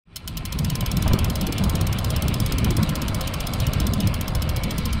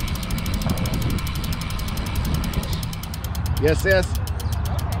Yes, yes.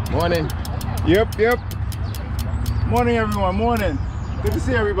 Morning. Yep. Morning, everyone. Morning. Good to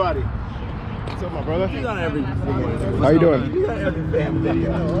see everybody. What's up, my brother? You got every How you doing? You got every damn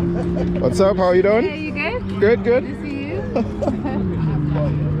video. What's up? How you doing? Yeah, you good? Good. Good to see you.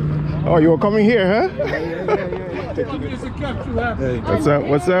 Oh, you were coming here, huh? What's up?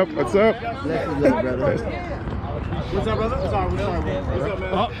 What's up, brother? What's up, brother? What's up,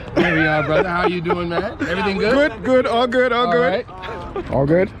 man? Oh, there we are, brother. How you doing, man? Everything good? Good. All good. Right. All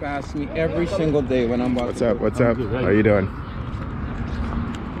good? Pass me every single day when I'm walking. What's up? How you doing?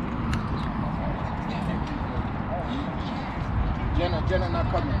 Jenna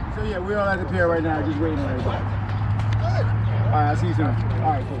not coming. So yeah, we're all at the pier right now, just waiting on everybody. All right, I'll see you soon. All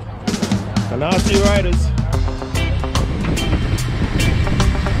right, cool. Canarsie Riders.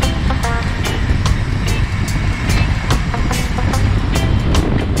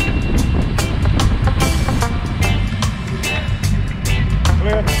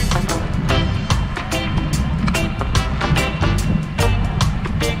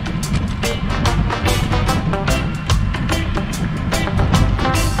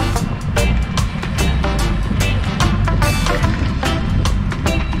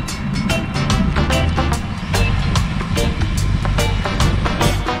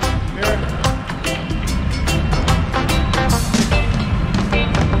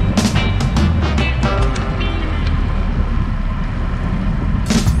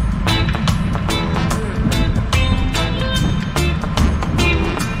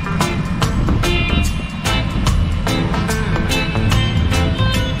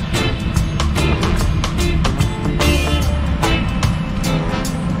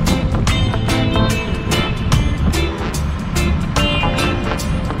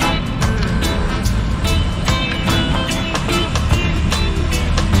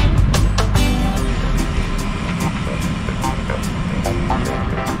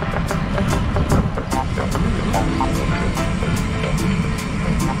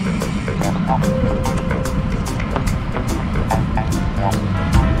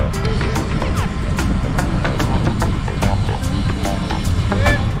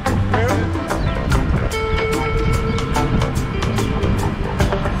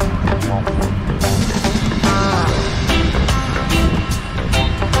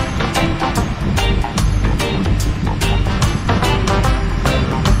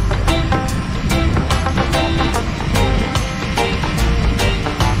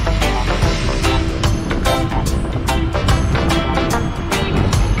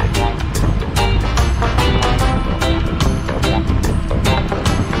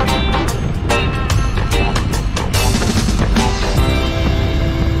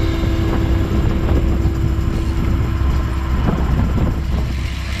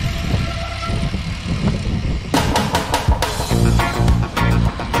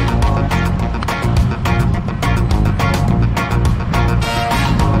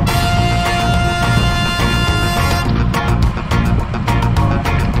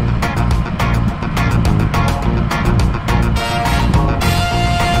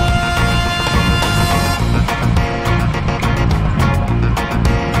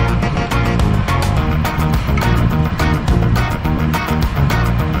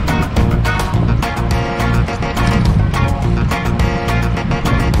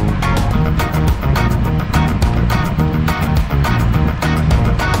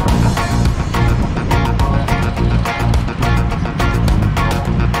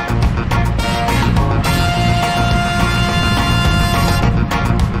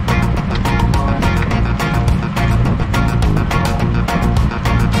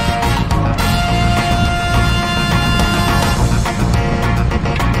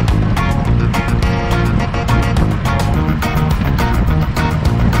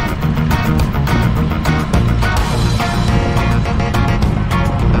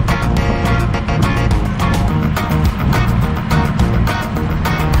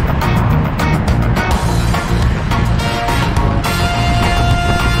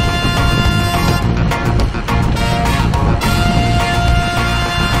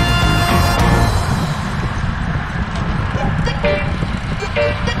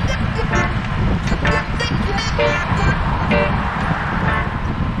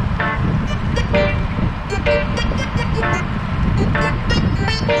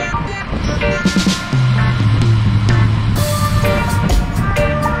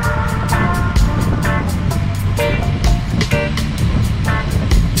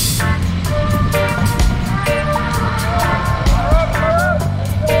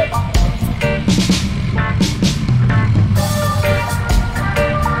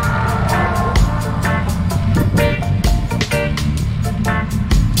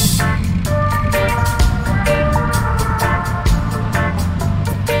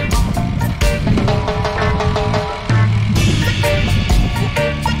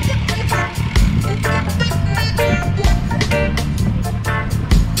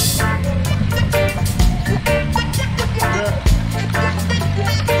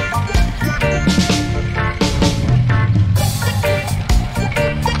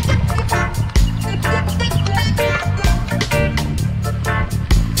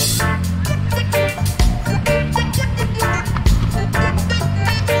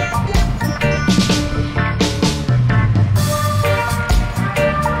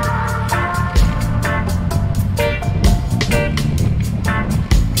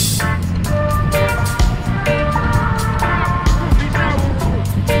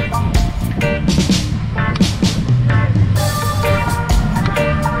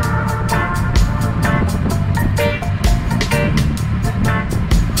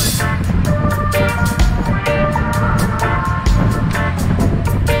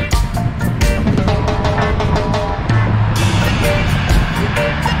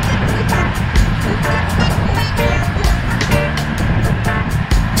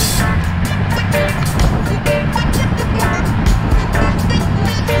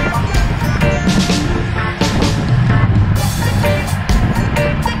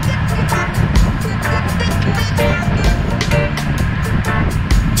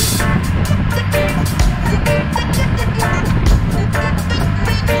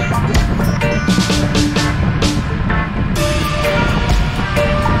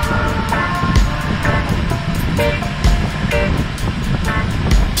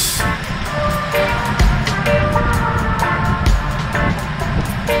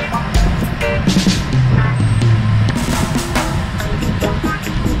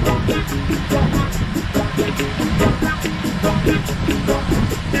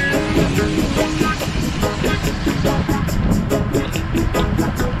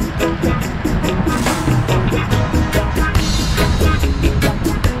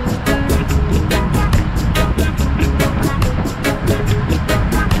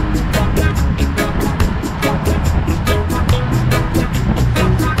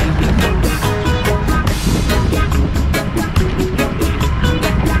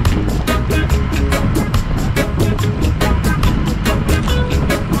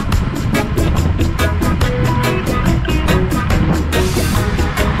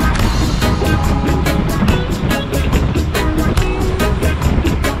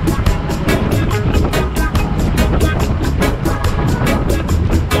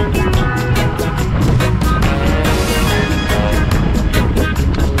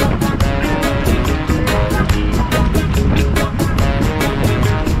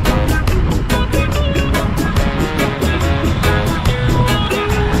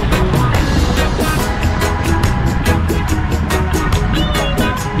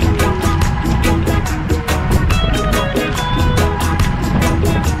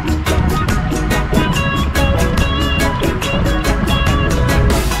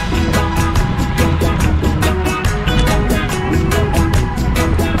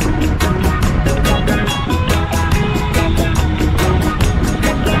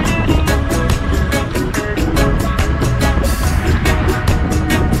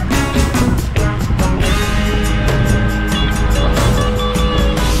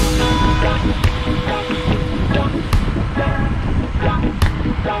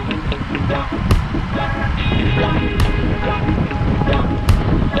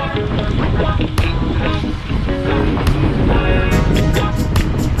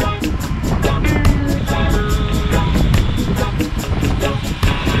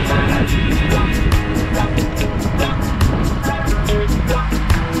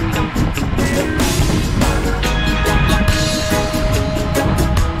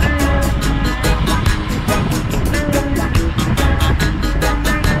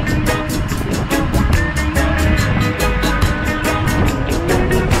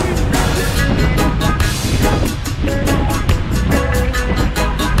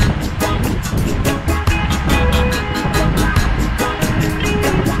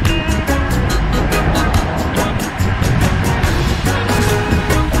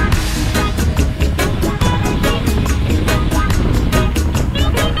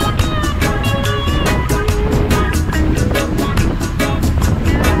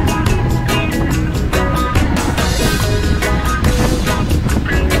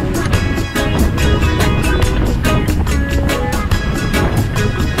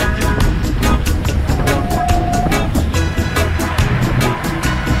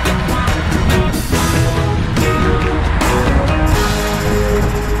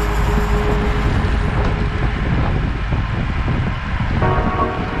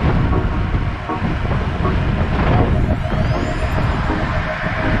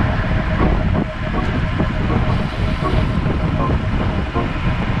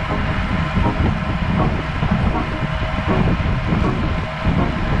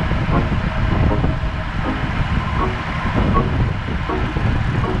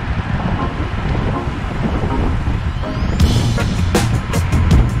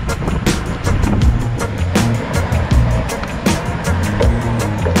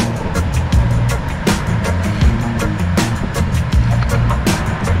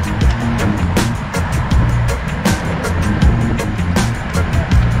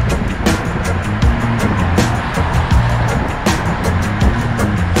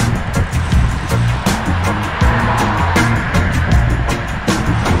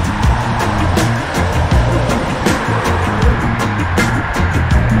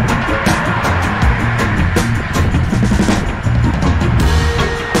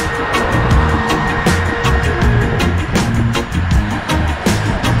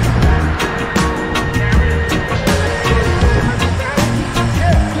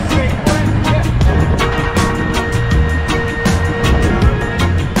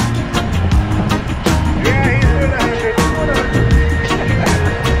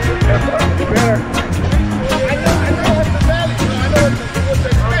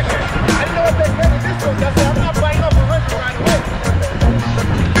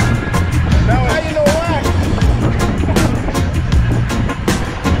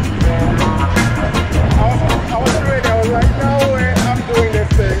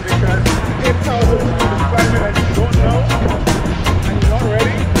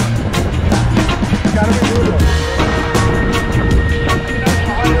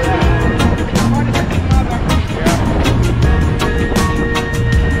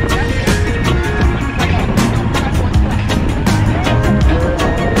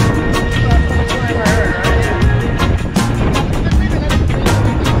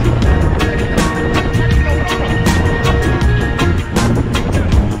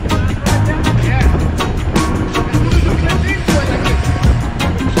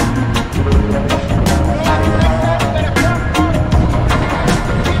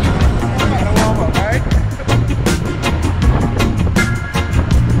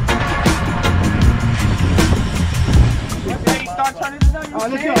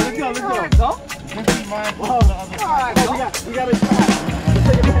 Let's go. Go? Alright, we got a shot. Let's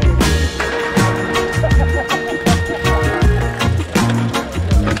take it back.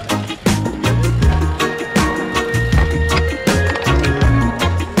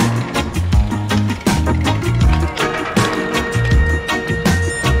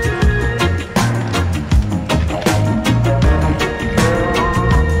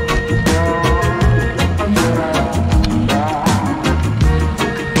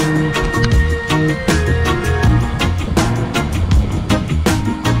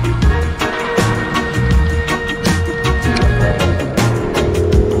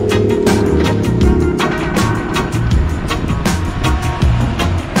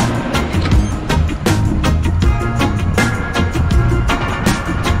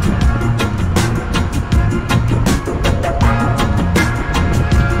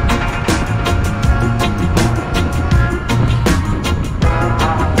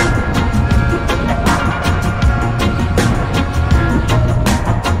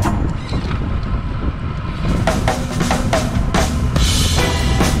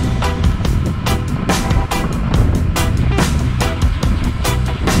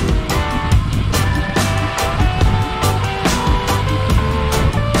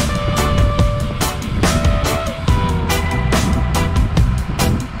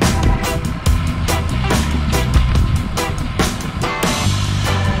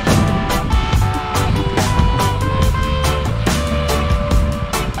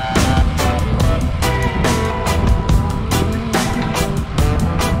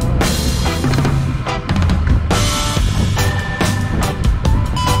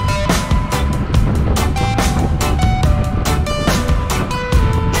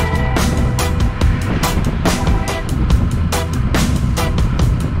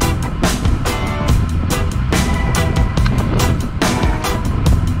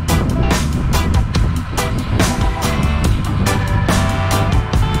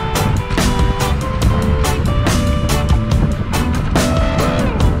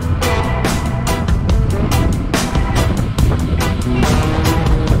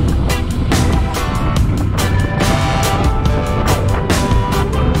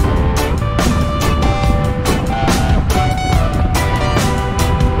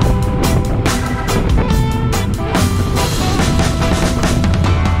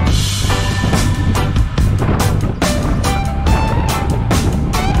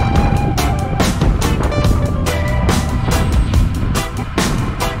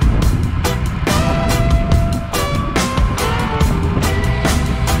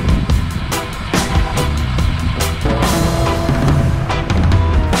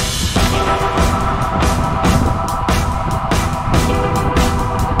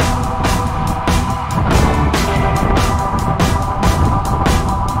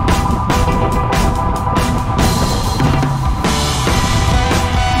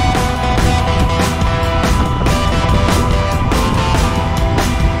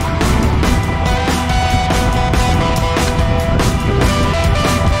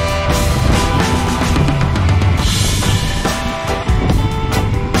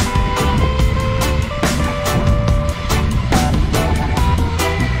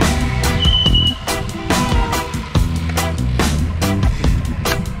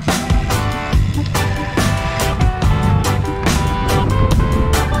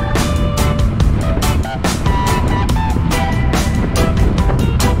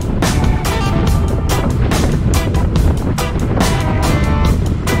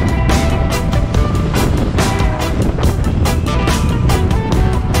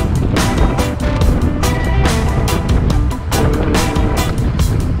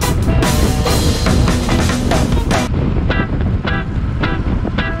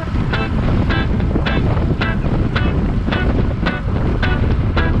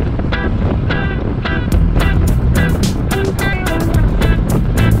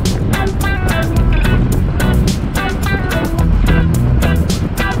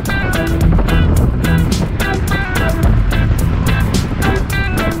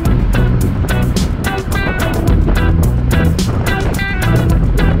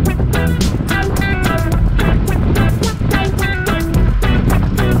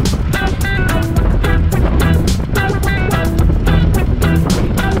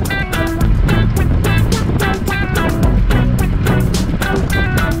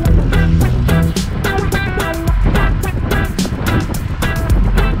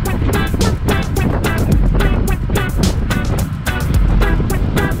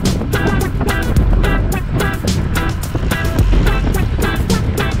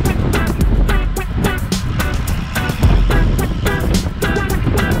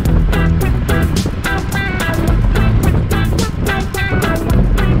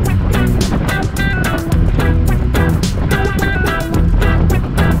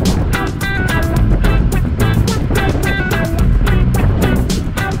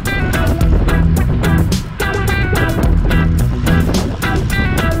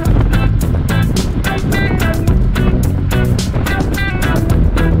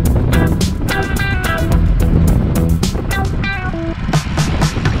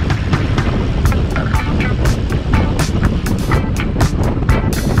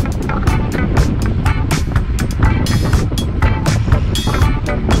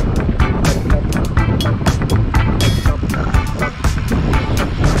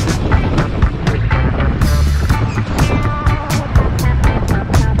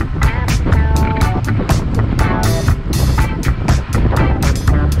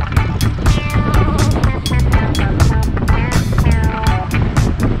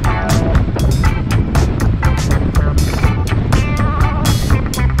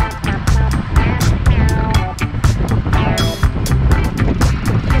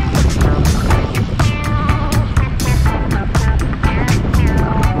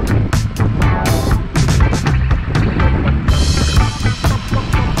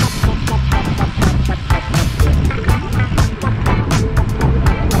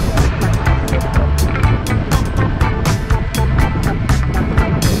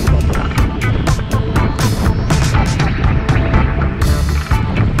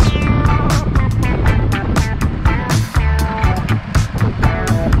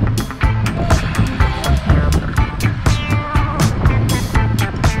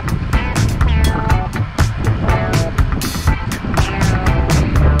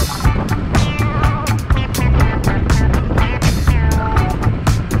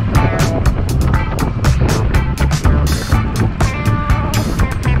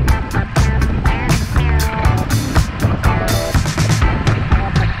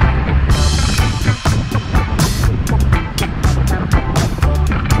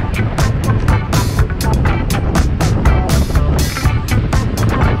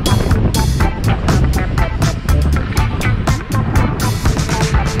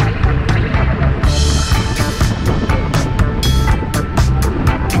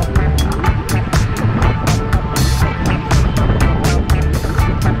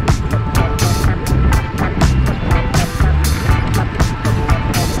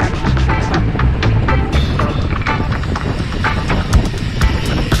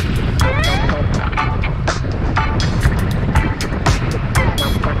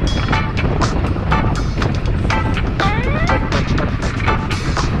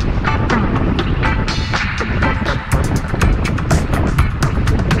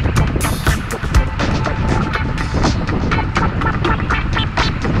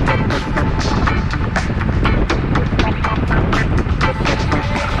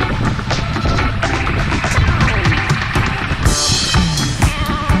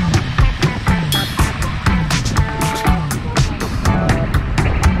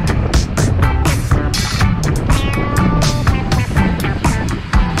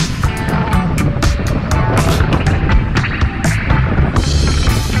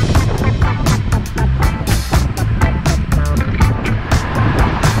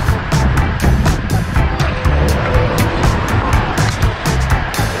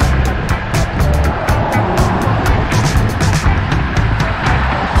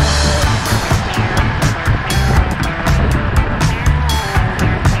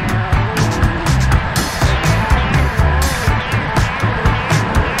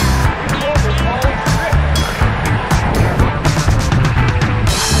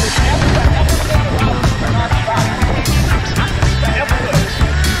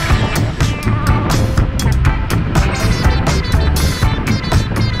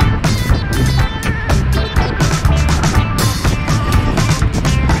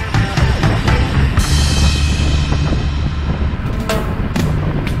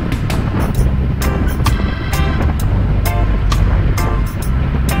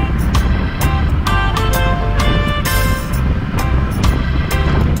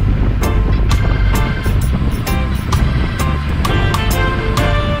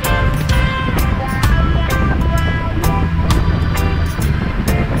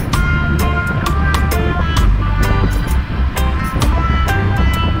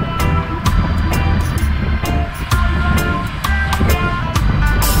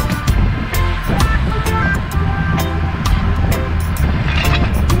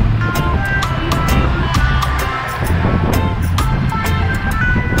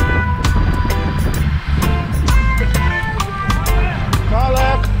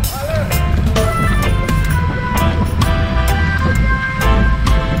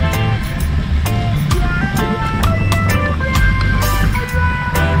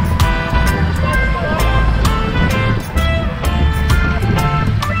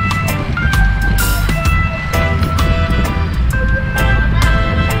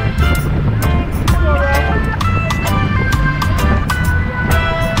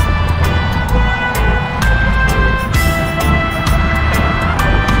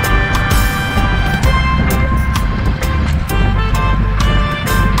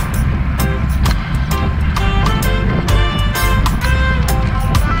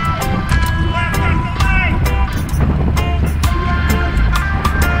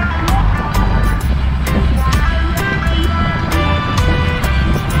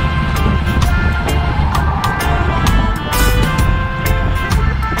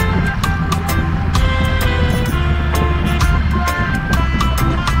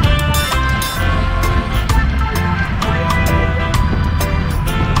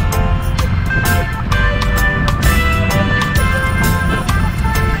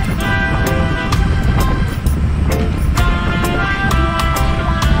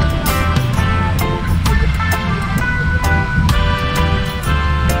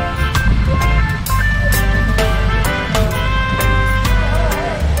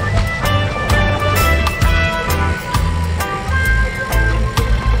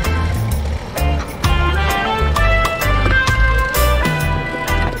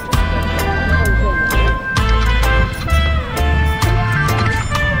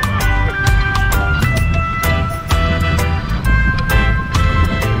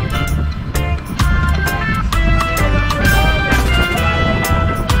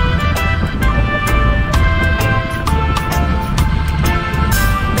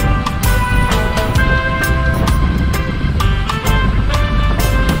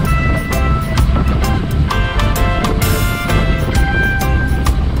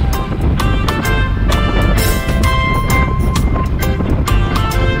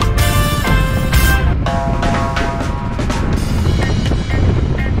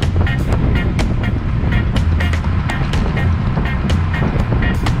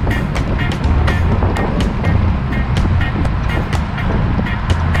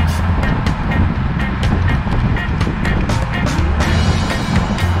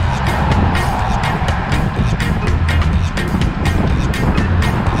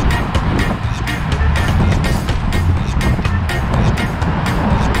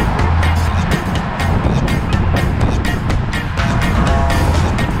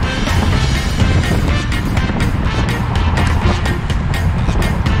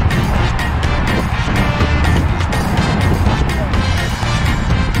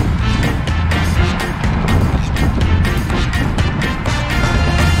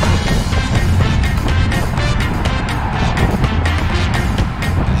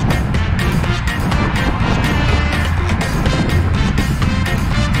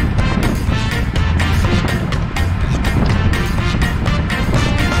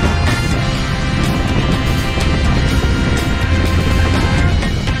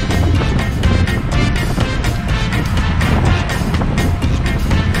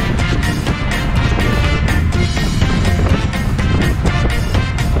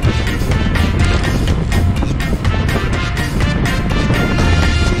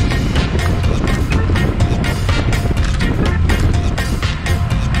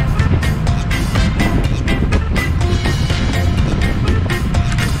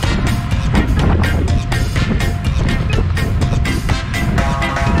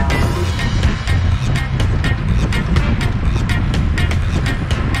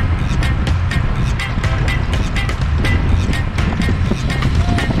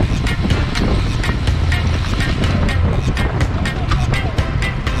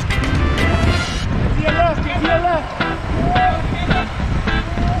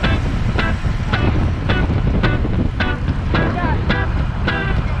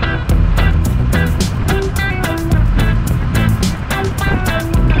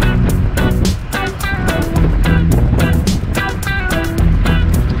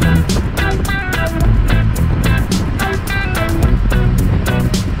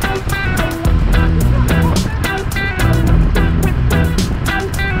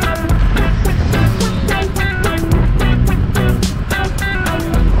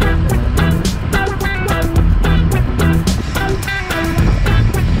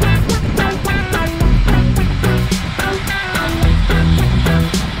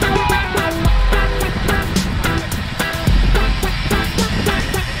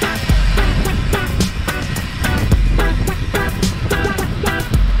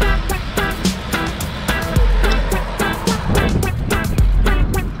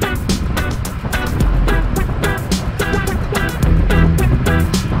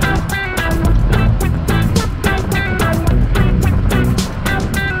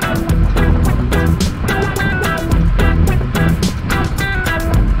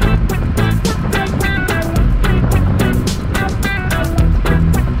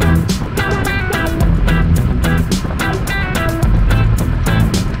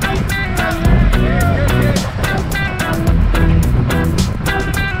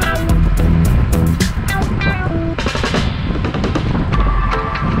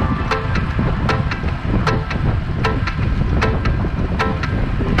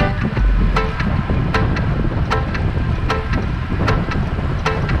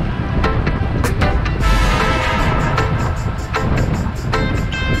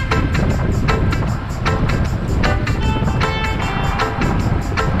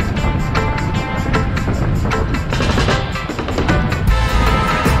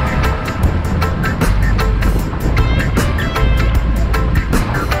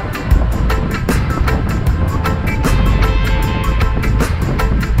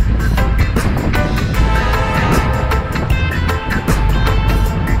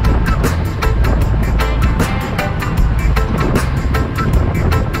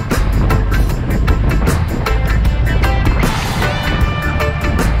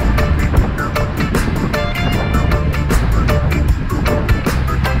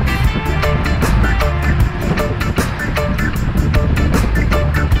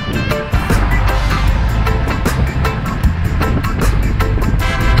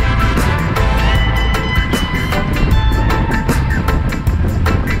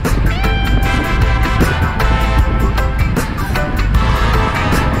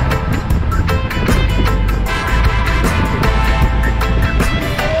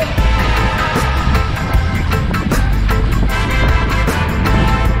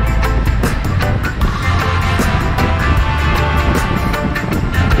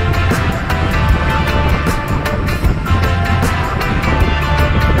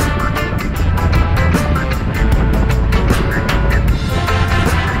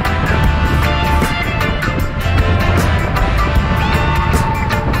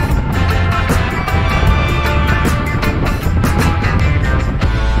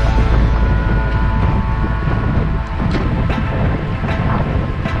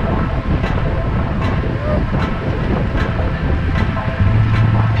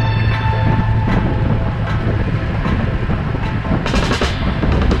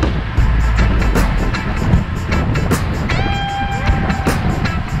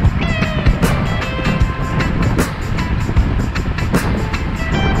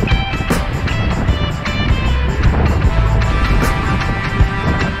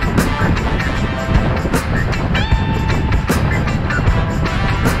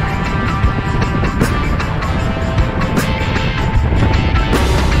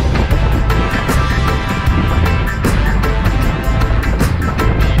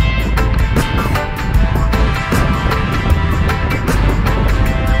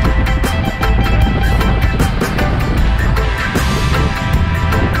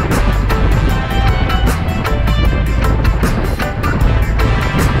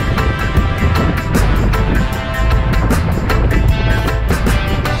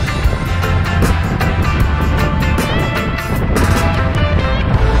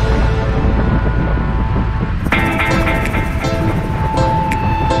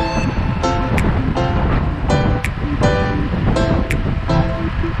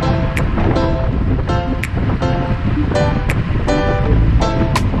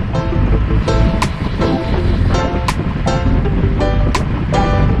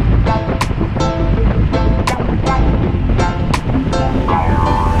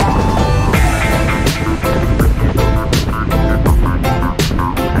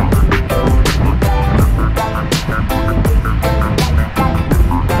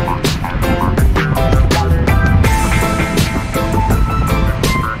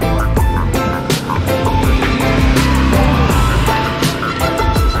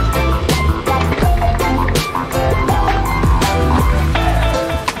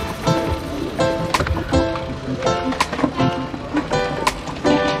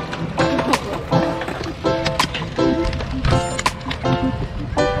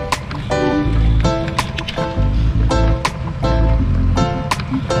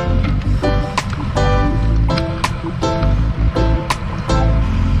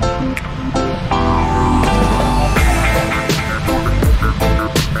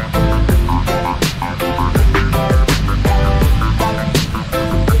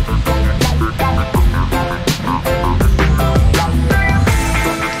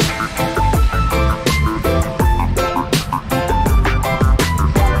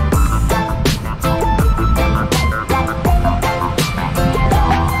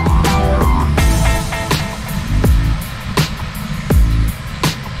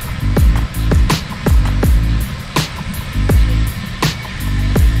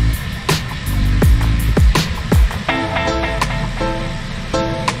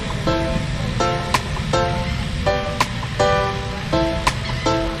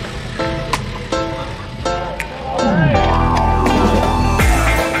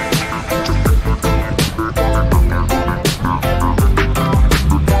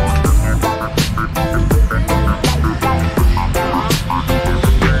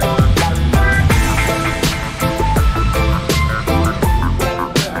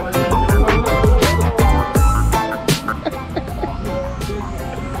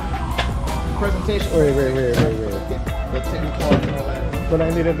 presentation. Wait. But I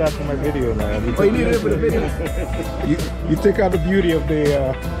needed that for my video, man. Oh, you needed it for the video? You take out the beauty of the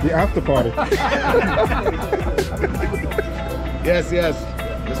after party. Yes.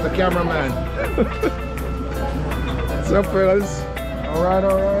 It's the cameraman. What's up, fellas? All right.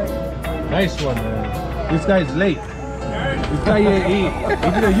 Nice one, man. This guy's late. This guy he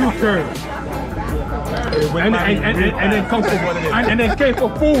did a U-turn. And then come for and then came for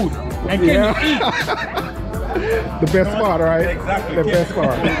food and came to eat. The best part, right? Exactly. The best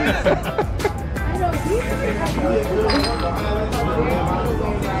part.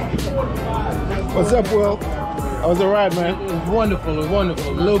 What's up, Will? How was the ride, man? It was wonderful.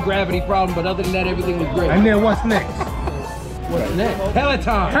 Low gravity problem, but other than that, everything was great. And then what's next? What's next?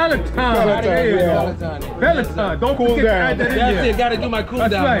 Peloton. Peloton. Don't Cool forget to down. add that in That's there. it. Got to do my cool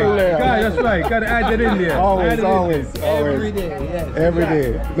That's down. right. bro. That's right. Got to add that in there. Always. Every day. Yes. Every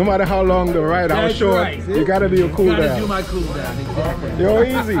day. No matter how long the ride, how That's short, right. you gotta do your cool Got to down. do my cool down. Exactly. Yo,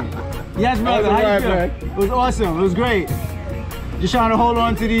 easy. Yes, brother. How's the How ride, you feel? man? It was awesome. It was great. Just trying to hold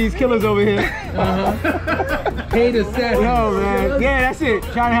on to these killers over here. Hate assassin. Yo, man. Yeah, that's it.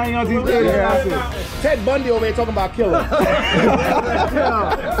 Trying to hang on to these killers. Yeah. That's it. Ted Bundy over here talking about killer. That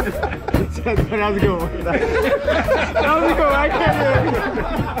was a good one. That was a good one. I can't do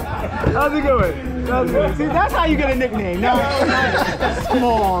it. That was a good one. That was a good one. See, that's how you get a nickname. Now,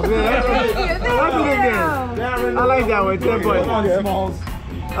 small. Yeah, that's a nickname. I like that one. Ted Bundy.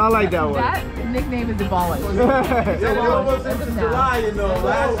 I like that one. That nickname is abolished. July, you know.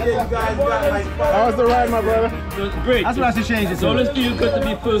 Last year you guys got like How was the ride, my brother? great. That's what I should change it It's always to. feel good to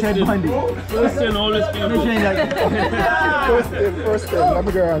be first Ted in. Bundy. First in, always feel Let me change good. that. First thing. Let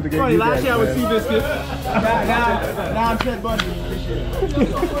me go around to get Funny, you last guys, year I was man. Seabiscuit. Now I'm Ted Bundy this year.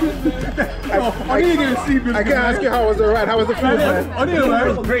 I can't ask you how was the ride. How was the food,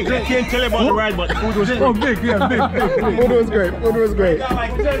 man? Great. I can't tell you about the ride, but the food was Oh, big. Food was great.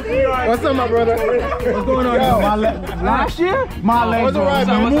 What's up, my brother? What's going on? Last year, my legs What's the ride,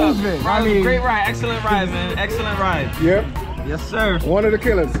 man? moving. I mean, great ride. Excellent ride, man. Excellent ride. Yep. Yes, sir. One of the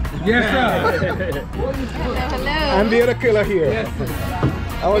killers. Yes, sir. Hello. I'm the other killer here. Yes.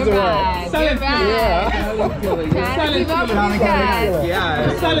 How was the ride? Silent killer. Yeah. Trying to keep up with you guys.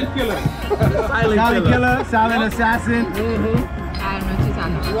 Yeah. Silent killer. silent killer, silent assassin. I don't know what you're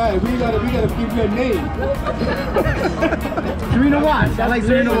talking about. Right, we gotta keep your name. Serena Watts. I like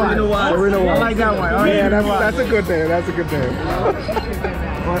Serena Watts. Serena I Watts. like that one. Yeah, that's a good name. That's a good name.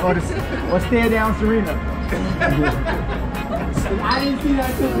 Or stare down Serena. I didn't see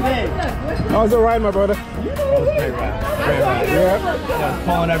that till today. How's the ride, my brother? Great ride. Yeah.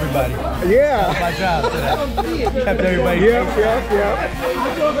 Calling everybody. Yeah. My job today. Kept everybody. Yep.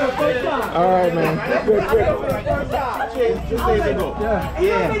 All right, man. Good.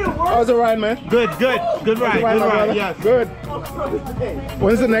 How's the ride, man? Good ride. Good ride, my brother? Yes. Good.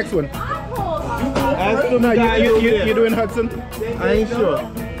 When's the next one? No, you doing Hudson? I ain't sure.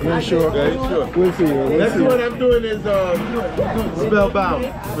 You ain't sure? I ain't sure. We'll see you. Next one I'm doing is Spellbound.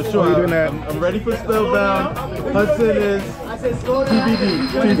 For sure. You doing that? I'm ready for Spellbound. Hudson is TBD.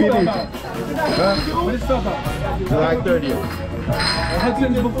 What is Spellbound? July 30th.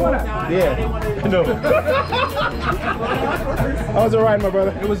 Hudson before that. Yeah. No. How's the ride, my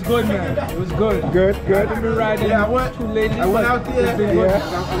brother? It was good, man. It was good. Good. I've been riding Yeah, I went out there. It's been good. Yeah. I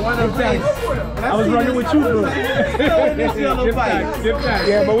went out there. I was running with you, bro. This yellow Give bike. back. Give back.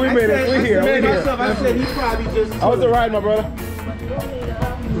 Yeah, but we made it. We're here. I said he probably just. How's the ride, my brother?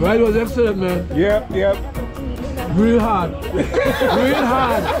 The ride was excellent, man. Yep. Real hard. Real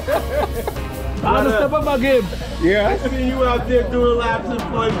hard. I had to step up my game. Yeah. I see you out there doing laps in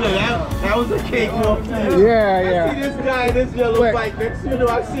point play. That was a cakewalk. I see Yeah. this guy in this yellow Wait. bike. Next thing you know,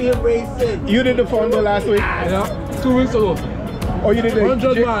 I see him racing. You did the Fondo last week? Yeah. 2 weeks ago. Oh, you did the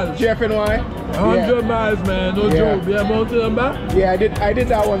 100 miles. GFNY? 100 miles, man. No Yeah. joke. Yeah, mountain and back. Yeah, I did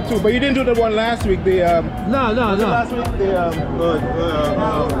that one too. But you didn't do the one last week. The No. Last week, the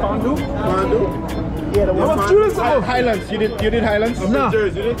Pandu? Yeah, the That one was 2 weeks ago. Highlands. You did Highlands? No.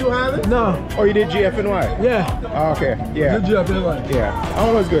 Jersey. You didn't do Highland? No. Or you did GFNY? Yeah. Oh, okay. Yeah. Good job, everyone. Yeah. That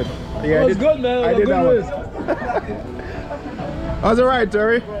one was good. Yeah, It was good, man. I did that Good one. How's it right,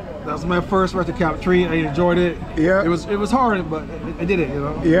 Terry? That was my first ride to Captree. I enjoyed it. Yeah. It was hard, but I did it, you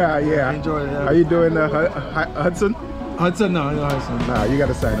know. Yeah. I enjoyed it. Yeah. Are you doing the Hudson? Hudson? No, Hudson. Nah, you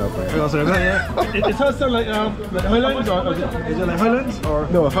gotta sign up, man. It's Hudson like Highlands or is it like Highlands or?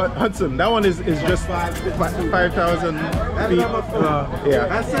 No, Hudson. That one is just 5,000 feet. Yeah.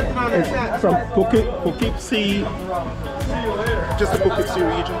 That's something on the chat. From Poughkeepsie, just the Poughkeepsie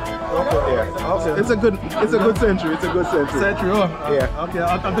region. Yeah. Okay. It's a good century. It's a good century. Century, oh. Yeah. Okay,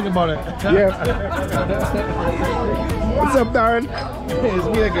 I'll think about it. Yeah. What's up, Darren? It's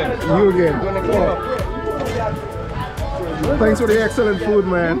me again. You again. Thanks for the excellent food,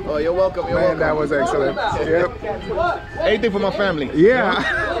 man. Oh, you're welcome. You're welcome. That was excellent. Yep. Anything for my family. Yeah.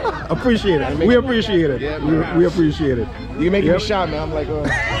 Appreciate it. We appreciate it. Yeah, we appreciate it. You making me shy, man. I'm like,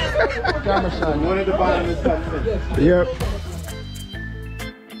 camera shy. Yep.